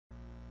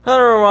Hello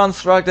everyone,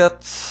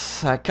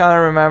 rockdet. I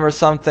kinda remember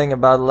something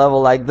about a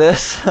level like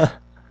this.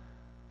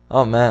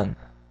 Oh man.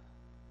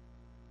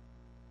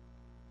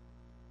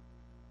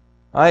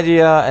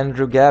 Idea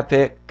Andrew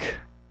Gapic.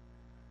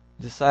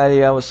 This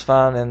idea was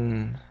found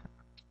in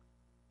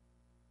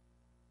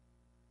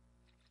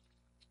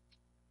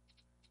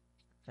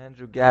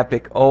Andrew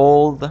Gapic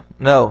old.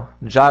 No,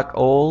 Jacques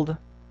old. I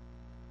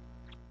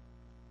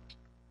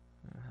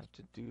have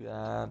to do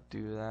that,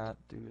 do that,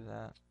 do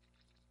that.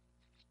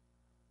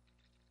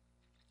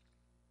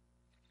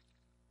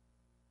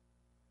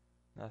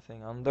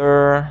 Nothing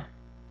under.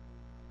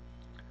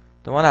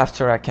 The one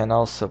after I can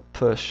also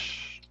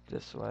push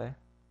this way.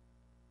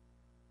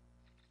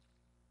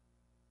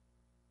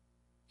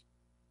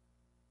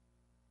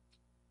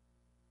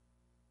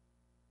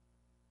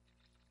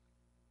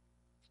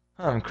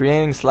 I'm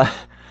creating slide.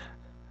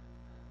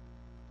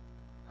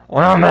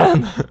 Oh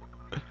man!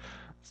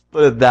 Let's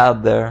put it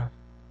down there.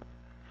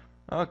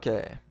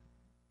 Okay.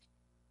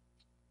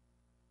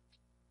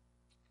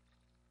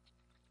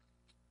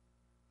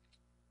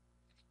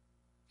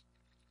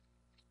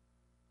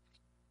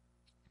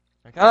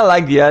 I kinda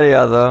like the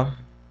idea though.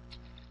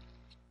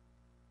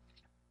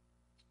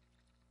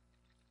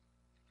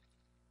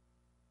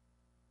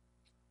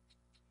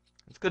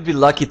 This could be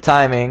lucky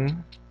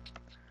timing.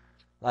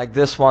 Like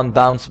this one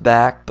bounced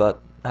back,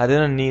 but I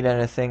didn't need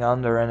anything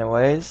under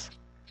anyways.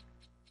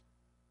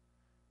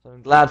 So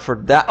I'm glad for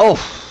that. Oh!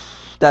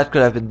 That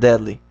could have been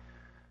deadly.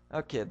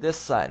 Okay, this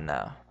side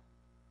now.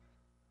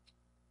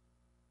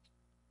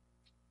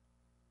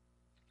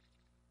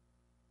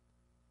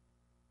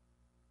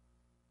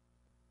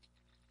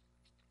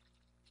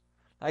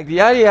 Like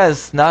the idea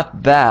is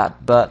not bad,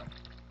 but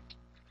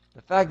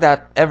the fact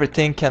that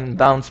everything can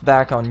bounce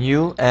back on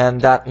you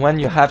and that when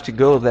you have to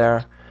go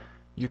there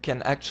you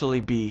can actually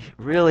be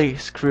really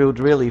screwed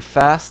really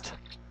fast.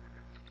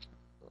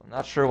 I'm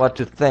not sure what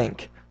to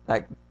think.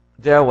 Like,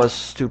 there was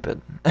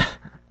stupid.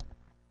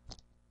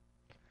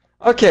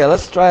 Okay,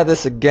 let's try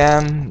this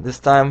again, this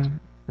time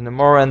in a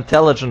more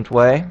intelligent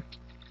way.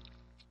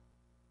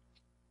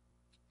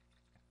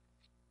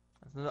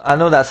 I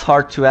know that's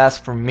hard to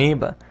ask from me,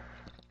 but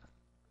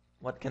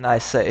what can I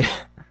say?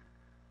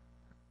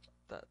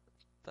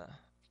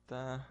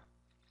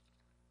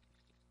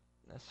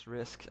 Let's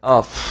risk.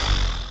 Oh,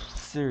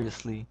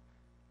 seriously.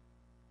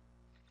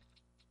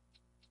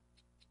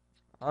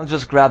 I'll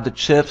just grab the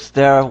chips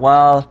there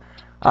while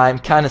I'm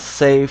kind of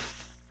safe.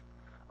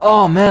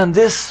 Oh man,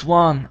 this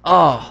one.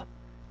 Oh,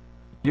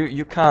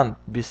 you can't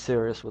be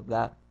serious with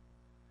that.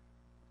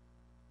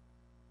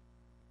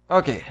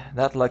 Okay,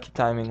 that lucky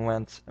timing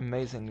went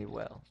amazingly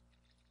well.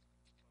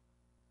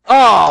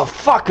 Oh,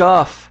 fuck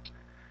off!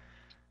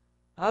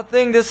 I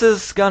think this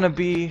is gonna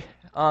be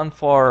on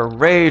for a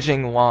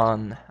raging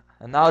one,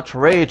 an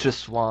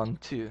outrageous one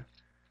too.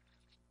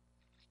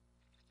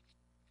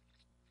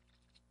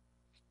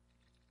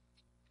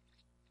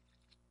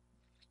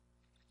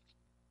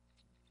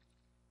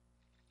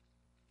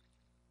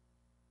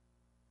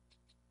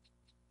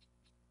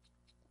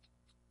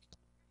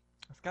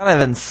 It's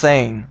kind of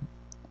insane.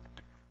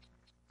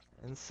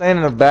 Insane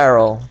in a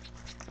barrel.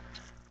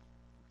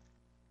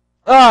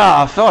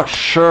 Ah, for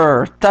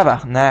sure,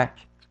 tabarnak.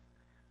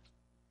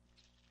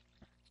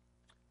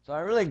 So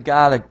I really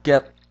gotta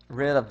get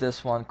rid of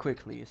this one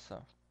quickly, so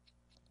let's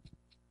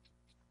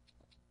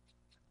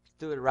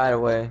do it right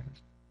away.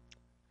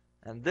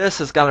 And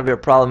this is gonna be a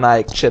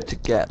problematic chip to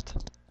get.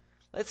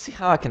 Let's see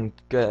how I can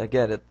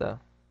get it though.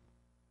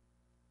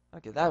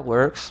 Okay, that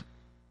works.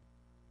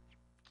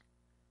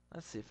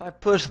 Let's see if I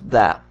push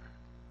that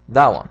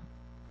one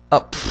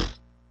up.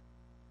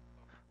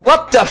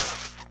 What the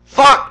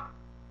fuck?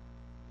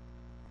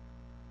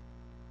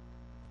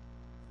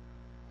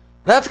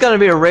 That's gonna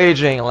be a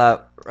raging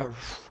lap.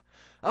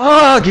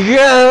 Oh,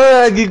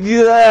 yeah.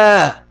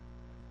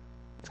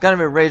 It's gonna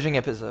be a raging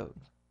episode.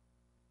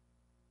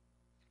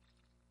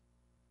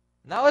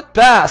 Now it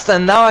passed,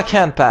 and now I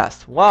can't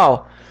pass.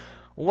 Wow.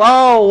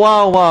 Wow,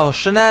 wow, wow.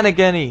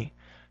 Shenanigans.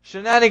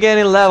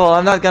 Shenanigans level.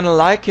 I'm not gonna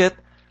like it.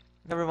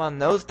 Everyone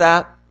knows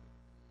that.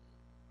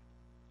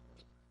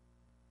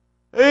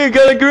 Hey,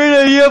 got a great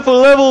idea for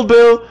level,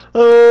 Bill.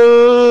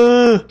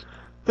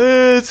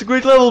 It's a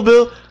great level,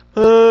 Bill.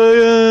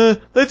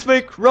 Let's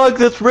make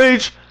rockdet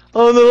rage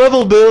on the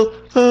level, Bill.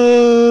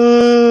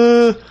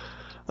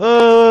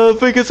 I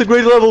think it's a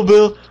great level,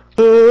 Bill.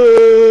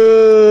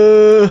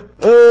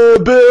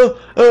 Bill.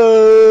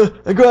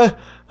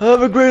 I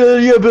have a great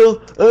idea,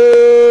 Bill.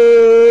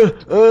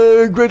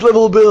 Great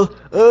level, Bill.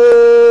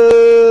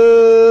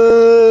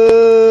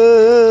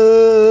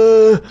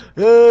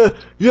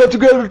 You have to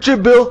grab the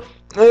chip, Bill.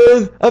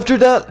 And after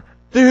that,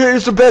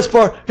 here's the best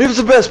part. Here's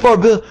the best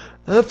part, Bill.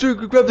 After you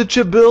grab the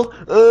chip, Bill,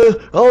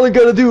 all you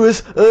gotta do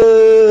is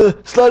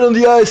slide on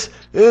the ice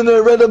in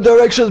random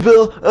directions,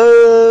 Bill.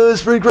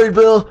 It's pretty great,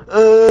 Bill.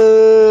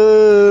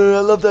 I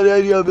love that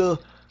idea, Bill.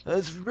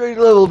 It's a great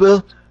level,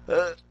 Bill.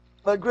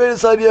 My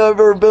greatest idea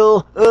ever,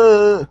 Bill.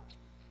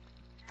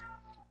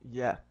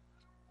 Yeah,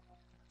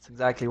 that's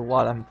exactly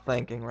what I'm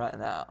thinking right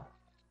now.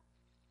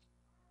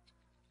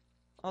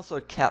 Also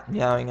a cat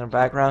meowing in the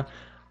background.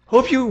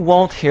 Hope you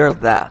won't hear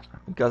that,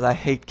 because I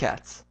hate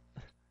cats.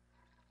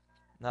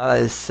 Now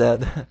that is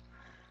said.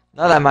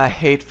 Now that my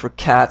hate for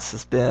cats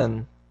has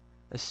been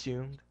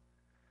assumed.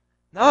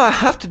 Now I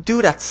have to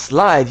do that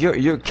slide.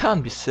 You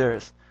can't be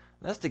serious.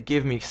 Unless they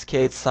give me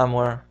skates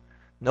somewhere.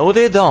 No,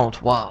 they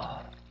don't.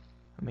 Wow.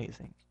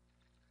 Amazing.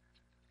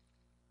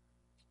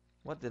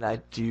 What did I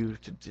do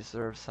to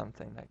deserve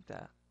something like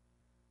that?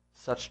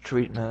 Such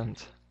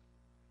treatment.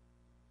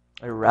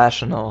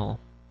 Irrational.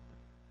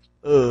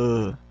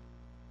 Ugh.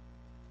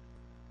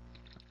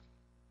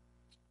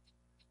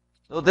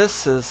 So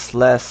this is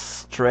less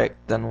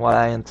strict than what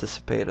I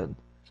anticipated. You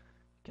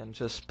can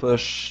just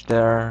push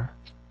there,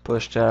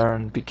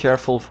 and be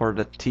careful for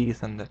the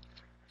teeth and the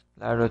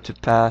ladder to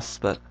pass,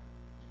 but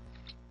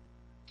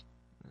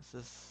this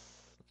is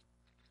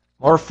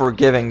more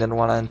forgiving than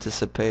what I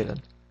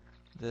anticipated.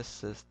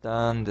 This is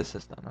done,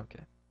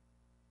 okay.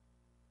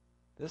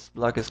 This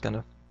block is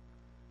gonna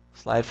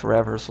slide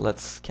forever, so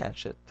let's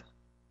catch it.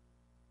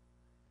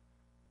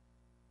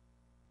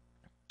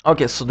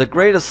 Okay, so the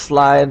greatest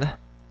slide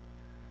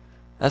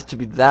has to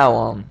be that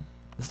one.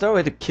 Is there a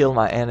way to kill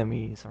my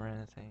enemies or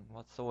anything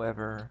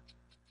whatsoever?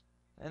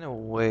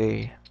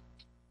 Anyway.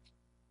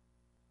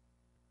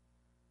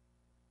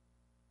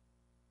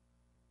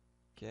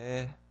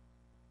 Okay.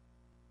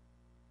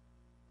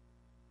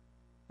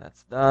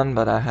 That's done,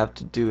 but I have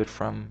to do it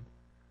from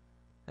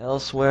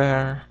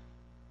elsewhere.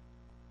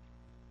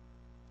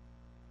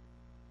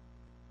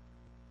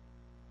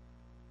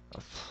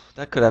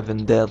 That could have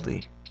been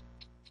deadly.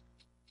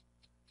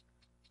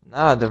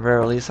 Now at the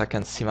very least I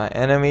can see my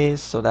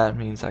enemies, so that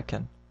means I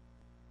can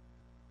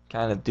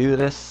kind of do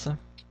this.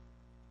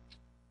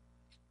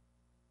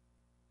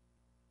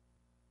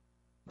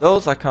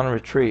 Those I can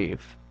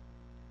retrieve.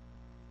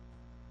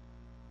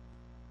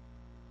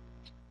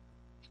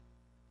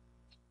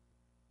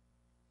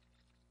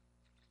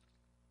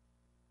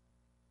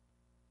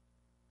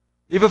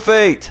 Leap of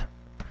Fate!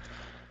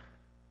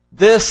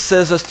 This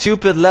is a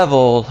stupid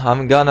level.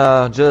 I'm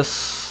gonna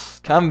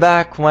just come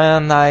back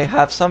when I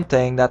have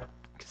something that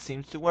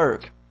seems to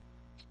work.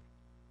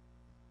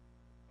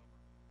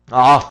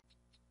 Ah.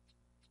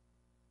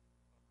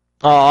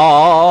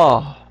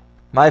 Oh,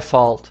 my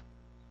fault.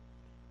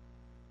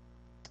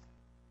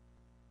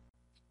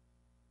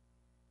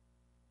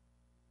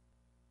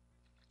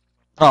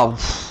 Oh.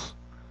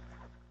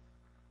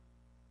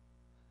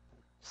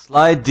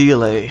 Slide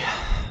delay.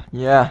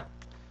 Yeah.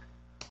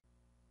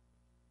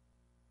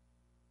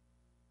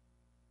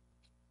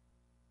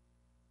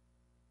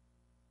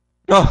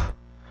 Oh.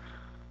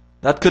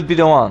 That could be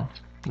the one.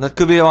 That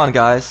could be the one,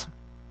 guys.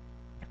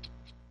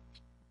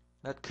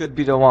 That could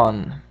be the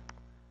one.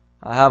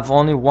 I have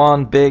only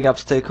one big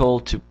obstacle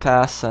to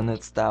pass, and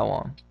it's that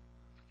one.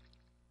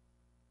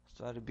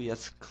 Try to be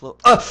as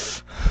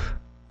close.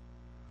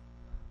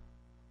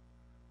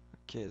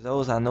 Okay,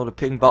 those I know the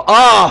ping ball.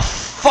 Oh,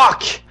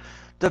 fuck!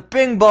 The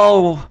ping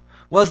ball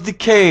was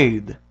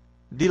delayed.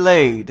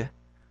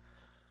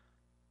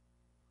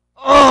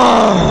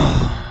 Oh!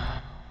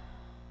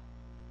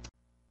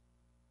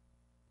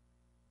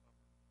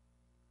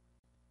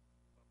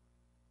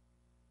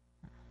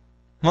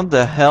 What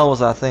the hell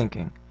was I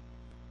thinking?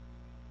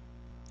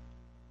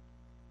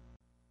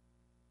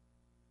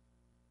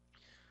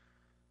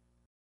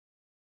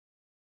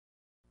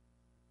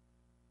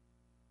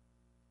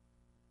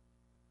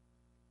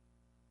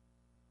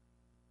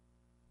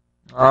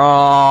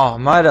 Oh,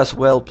 might as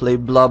well play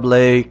Blob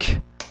Lake.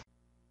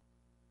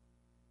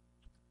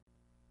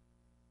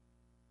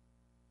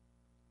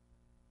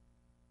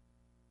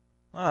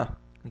 Ah,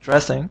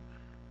 interesting.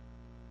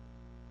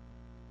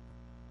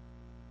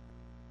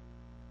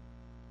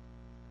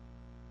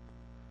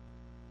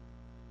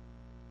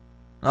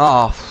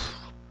 Oh.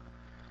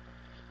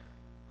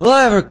 Will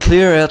I ever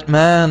clear it,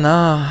 man?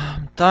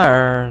 I'm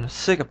tired.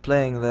 Sick of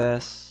playing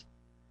this.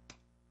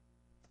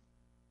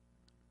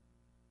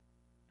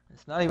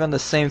 It's not even the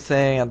same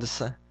thing at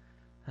the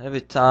every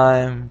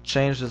time.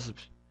 Changes.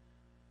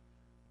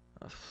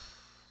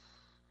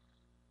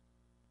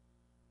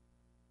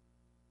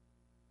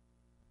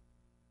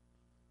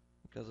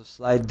 Because of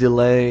slight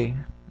delay.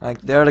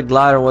 Like there the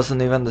glider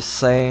wasn't even the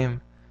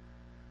same.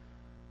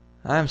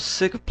 I'm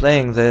sick of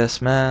playing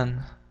this,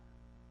 man.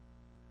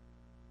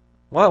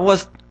 What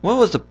was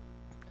the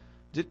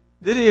did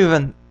it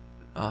even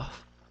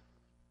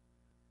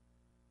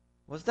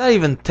was that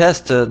even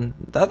tested?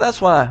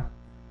 That's what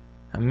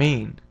I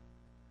mean.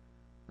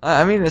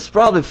 I mean it's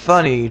probably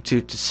funny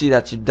to see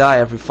that you die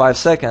every 5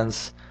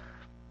 seconds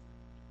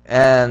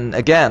and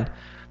again,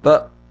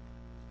 but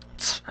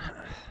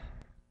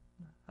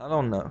I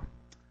don't know.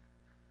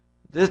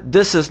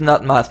 This is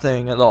not my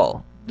thing at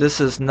all.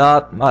 This is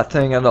not my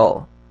thing at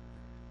all.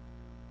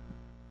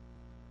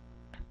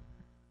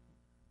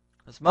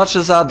 As much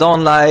as I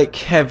don't like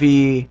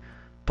heavy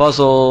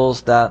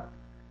puzzles that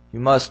you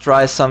must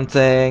try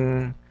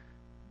something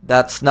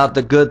that's not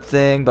the good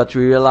thing but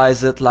you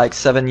realize it like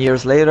 7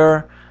 years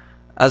later,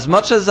 as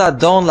much as I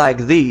don't like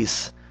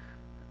these,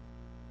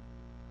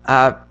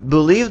 I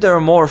believe they're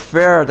more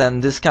fair than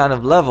this kind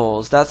of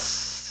levels. That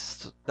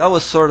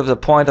was sort of the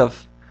point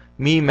of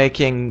me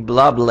making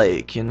Blob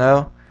Lake, you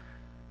know?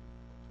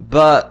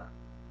 But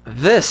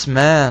this,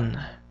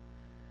 man,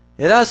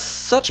 it has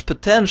such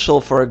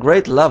potential for a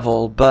great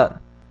level, but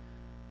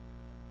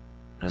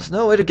there's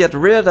no way to get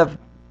rid of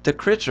the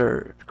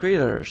critters,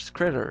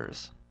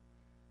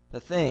 the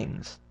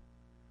things.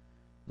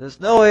 There's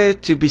no way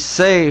to be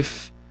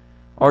safe,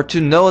 or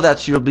to know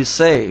that you'll be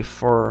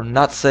safe or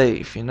not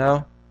safe, you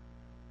know?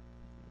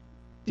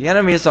 The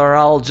enemies are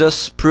all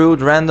just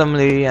spewed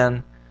randomly,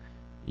 and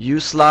you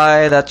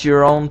slide at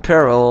your own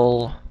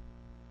peril.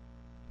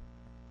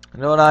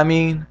 You know what I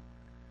mean?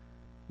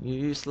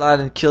 You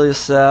slide and kill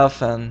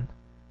yourself, and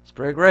it's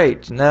pretty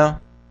great, you know?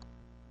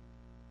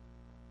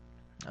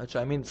 Which,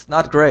 I mean, it's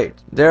not great.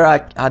 There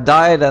I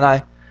died, and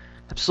I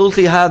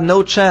absolutely had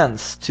no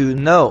chance to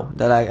know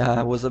that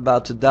I was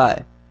about to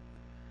die.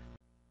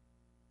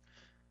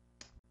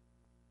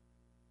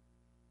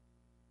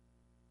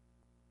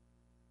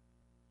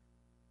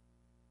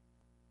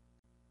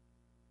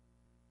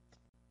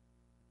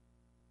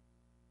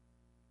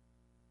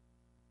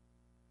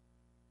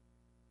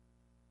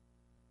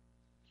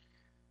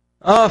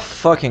 Oh,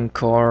 fucking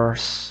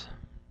course.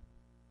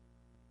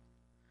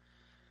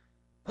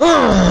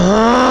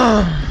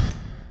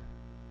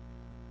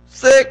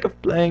 Sick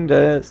of playing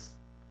this.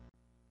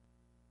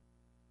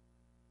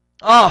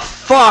 Oh,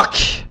 fuck!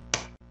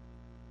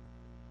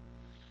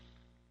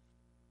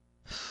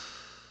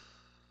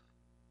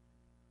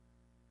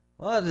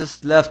 What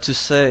is left to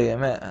say,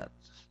 man?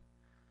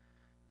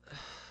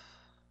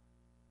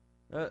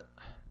 There's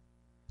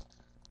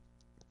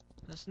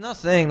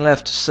nothing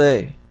left to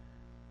say.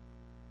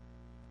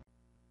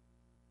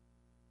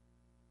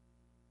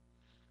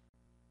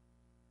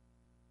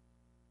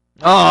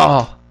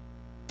 Oh!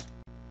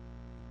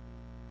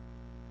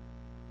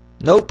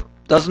 Nope,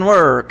 doesn't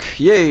work.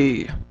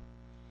 Yay! I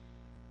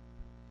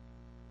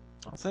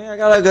think I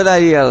got a good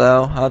idea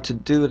though, how to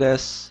do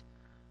this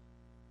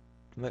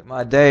to make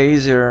my day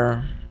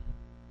easier.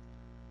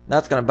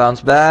 That's gonna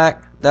bounce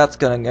back, that's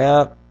gonna go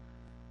up,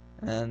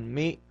 and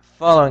me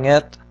following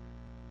it,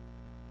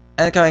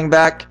 and coming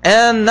back,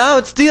 and now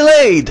it's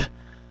delayed!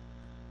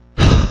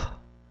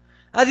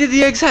 I did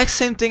the exact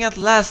same thing at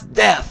last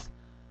death!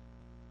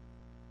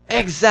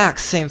 Exact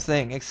same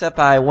thing, except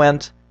I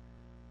went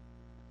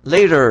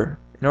later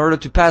in order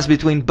to pass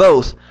between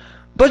both.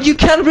 But you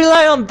can't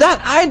rely on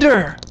that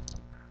either!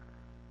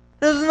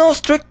 There's no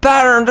strict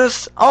pattern,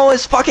 there's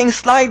always fucking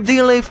slight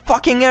delay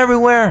fucking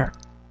everywhere!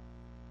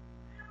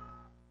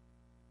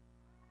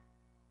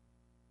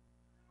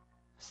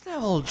 This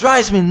level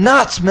drives me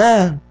nuts,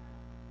 man! And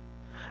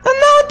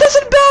now it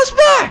doesn't bounce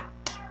back!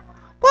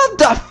 What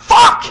the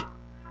fuck?!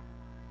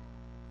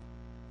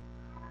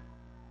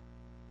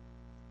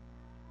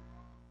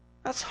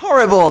 That's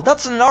horrible!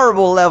 That's an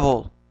horrible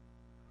level!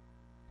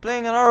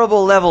 Playing an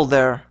horrible level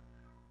there.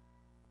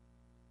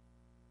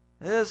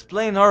 It is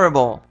plain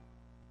horrible.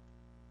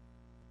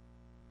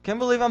 Can't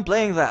believe I'm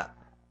playing that.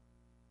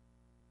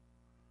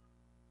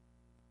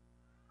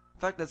 In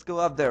fact, let's go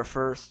up there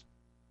first.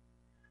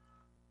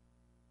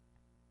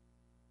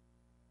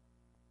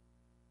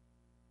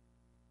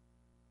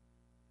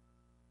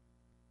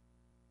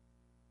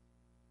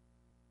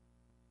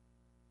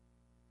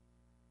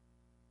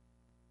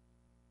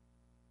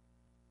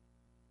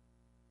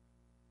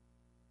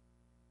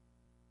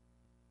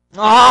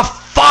 Ah,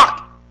 fuck!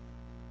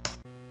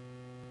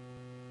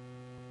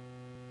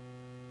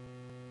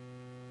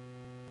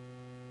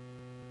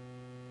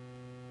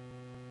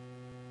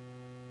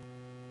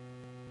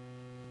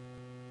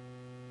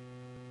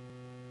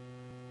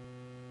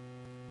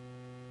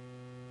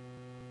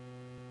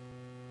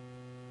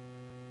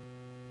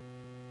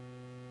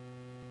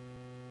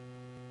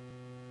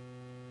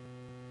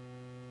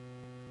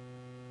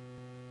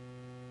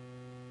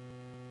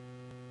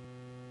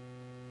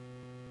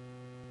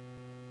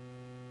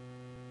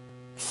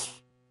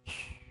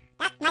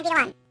 That might be the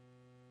one.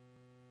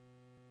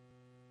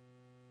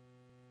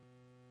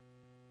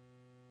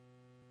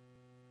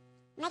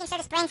 Making sure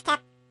the spring's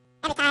kept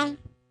every time.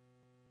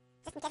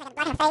 Just in case I get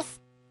blood in the face.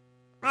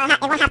 Well,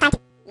 it won't have time to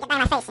get by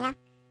my face, you know?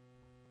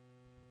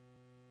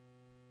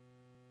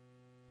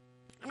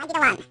 That might be the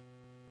one.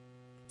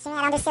 Assuming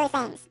I don't do silly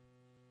things.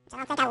 Which I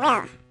don't think I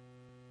will.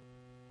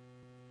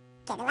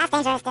 Okay, the last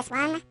danger is this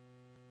one.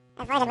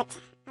 Avoided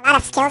with a lot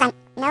of skills, I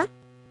know.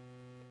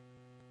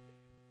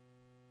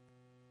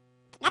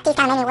 That piece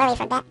kind of made me worry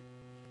for a bit.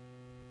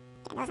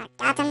 Okay, those are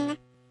gotten.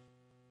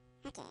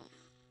 Okay.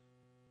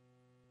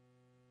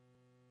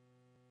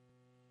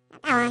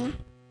 Not that one.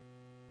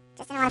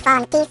 Just didn't want to fall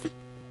on the teeth.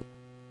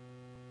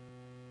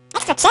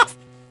 Extra chips!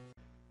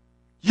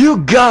 You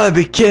gotta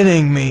be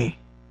kidding me!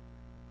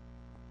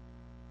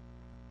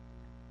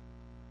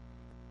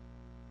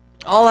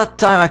 All that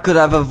time I could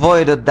have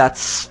avoided that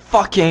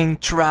fucking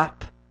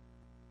trap.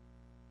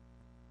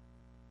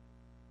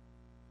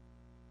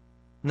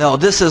 No,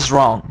 this is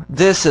wrong.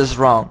 This is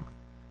wrong.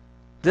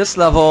 This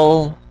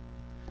level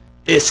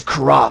is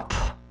crap.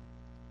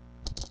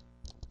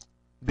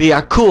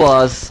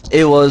 because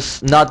it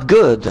was not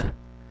good.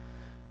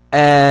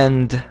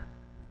 And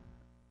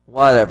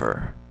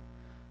whatever.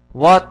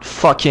 What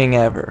fucking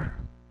ever.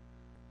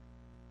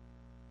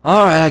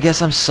 Alright, I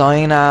guess I'm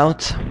signing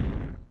out.